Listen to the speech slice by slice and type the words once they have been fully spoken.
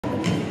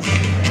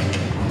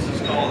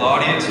all the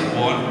audience at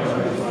one.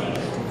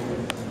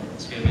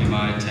 It's going to be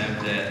my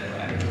attempt at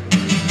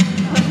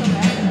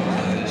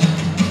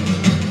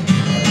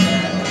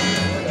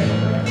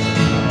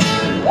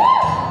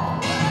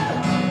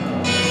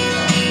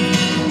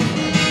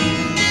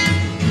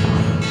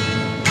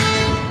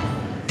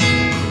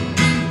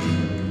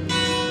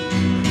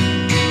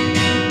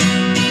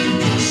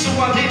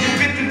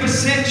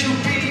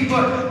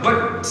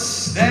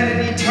what's that in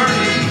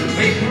eternity?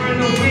 Vapor in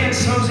the wind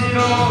sums it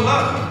all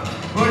up.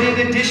 But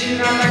in addition,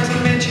 I'd like to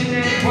mention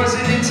that it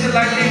wasn't until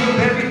I gave up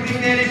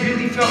everything that it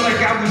really felt like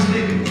I was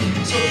living.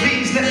 So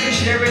please let me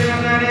share it.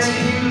 I'm not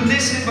asking you to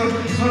listen, but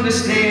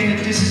understand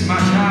that this is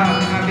my job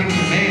and I've been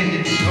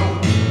commanded to go.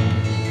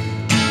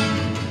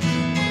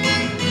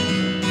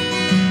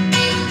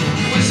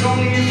 It was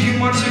only a few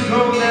months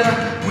ago that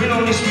I went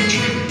on this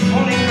retreat,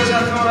 only because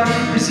I thought I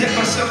could present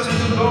myself to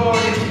the Lord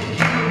and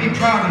He would be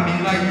proud of me.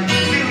 Like,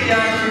 clearly I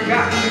had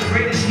forgotten the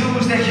greatest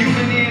news that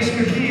human ears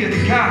could hear,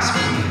 the gospel.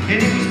 And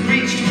it was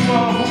preached to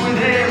all who were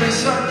there, and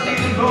suddenly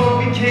the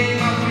Lord became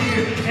my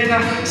fear. And I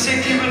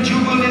sit here in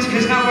jubilance,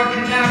 because now I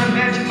cannot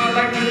imagine my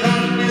life without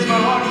Him as my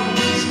heart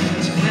beats.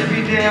 So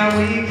every day I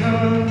wake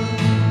up,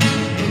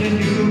 and a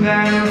new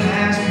battle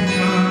has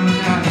begun.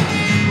 I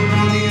put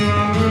on the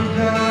armor of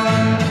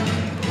God,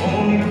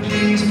 only to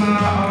please my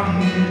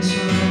audience.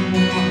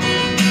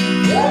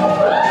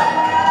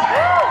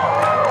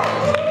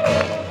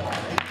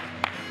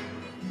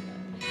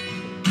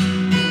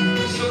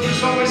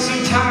 Always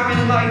some time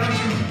in life to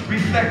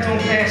reflect on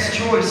past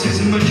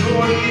choices, a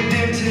majority of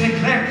them to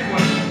neglect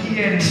what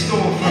He had in store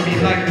for me.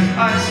 Like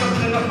I had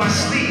something up my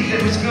sleeve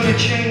that was gonna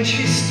change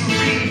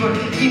history, but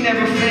He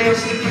never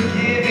fails to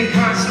forgive and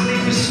constantly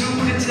pursue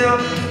to tell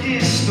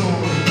His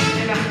story.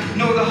 And I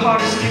know the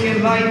hardest thing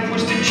in life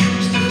was to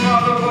choose to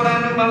follow, but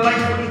I knew my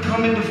life wouldn't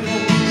come into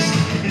focus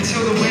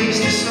until the ways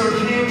to serve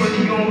Him were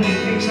the only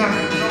things I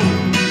could know.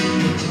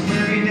 So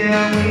every day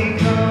I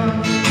wake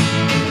up,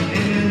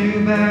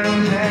 the battle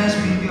has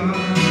begun. I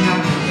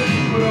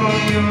put on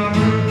the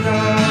armor of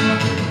God,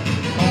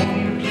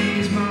 only to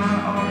please my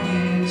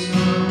audience of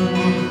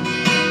one.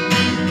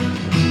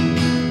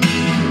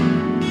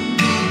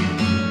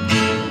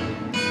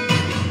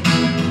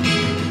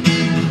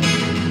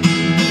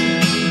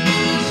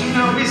 So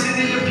now isn't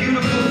it a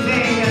beautiful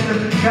thing that the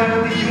God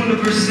of the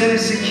universe sent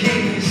us a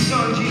king, His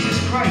Son Jesus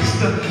Christ,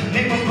 the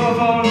name above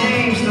all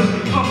names, the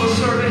humble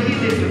servant, He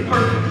lived a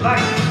perfect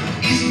life.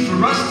 Easy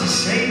for us to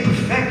say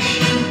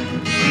perfection.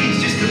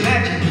 Please just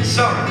imagine,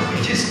 sorry,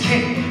 we just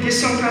can't. It's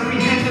so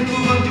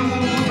comprehensible,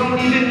 undoable, don't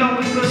even know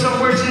if there's some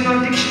words in our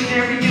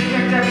dictionary. In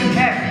fact, I'd be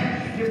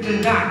happy if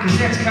they're not, because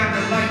that's kind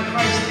of like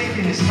Christ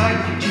taking His life.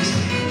 You just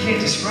can't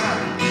describe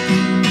it.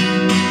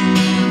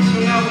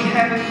 So now we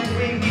have it the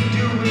way we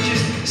do. It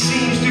just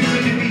seems too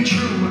good to be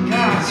true. A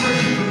God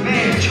searching for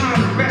man, trying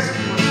to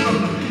rescue us from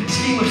the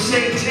scheme of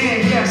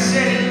Satan. Yeah, I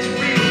said it, it's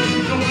real.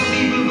 Don't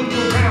believe it, look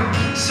around.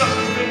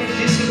 Suffering and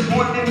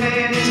disappointment,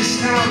 man, it's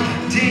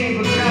astounding.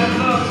 But God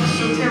loves us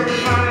so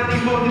terrifyingly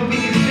more than we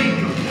can think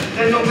of.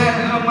 That no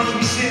matter how much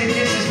we sin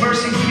against His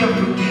mercy, we are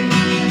forgiven.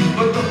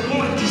 But the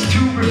point is to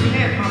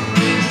repent, my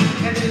friends.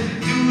 And to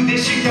do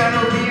this, you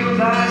gotta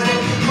realize that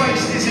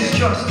Christ is His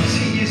justice,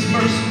 He is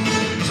merciful.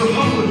 So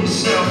humble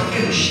yourself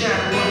in the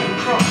shadow of the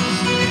cross.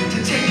 To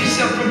take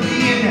yourself from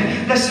being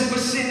that less of a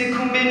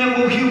cynical,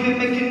 minimal human,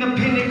 making the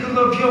pinnacle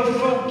of your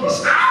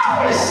focus. To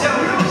yourself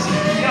is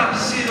the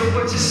opposite of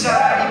what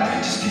society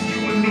preaches to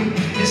you and me.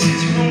 And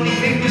since you only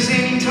vapors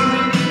in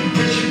eternity,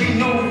 there should be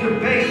no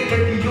debate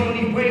that the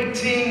only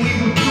waiting we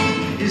will do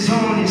is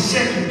on His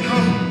second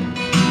coming.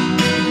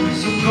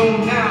 So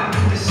go now,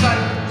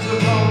 disciples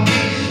of all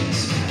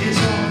nations. It's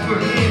all for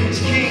Him, His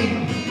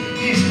kingdom,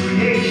 His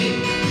creation.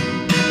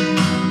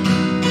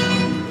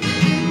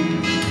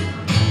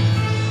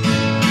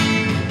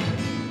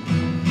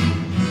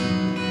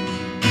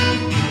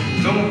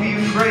 Don't be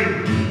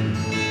afraid,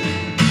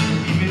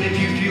 even if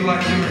you feel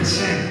like you're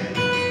insane.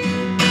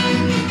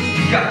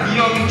 You got the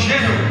young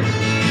general,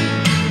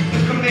 the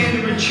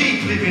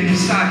commander-in-chief living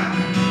inside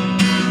you.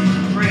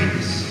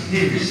 Praise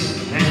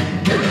His name.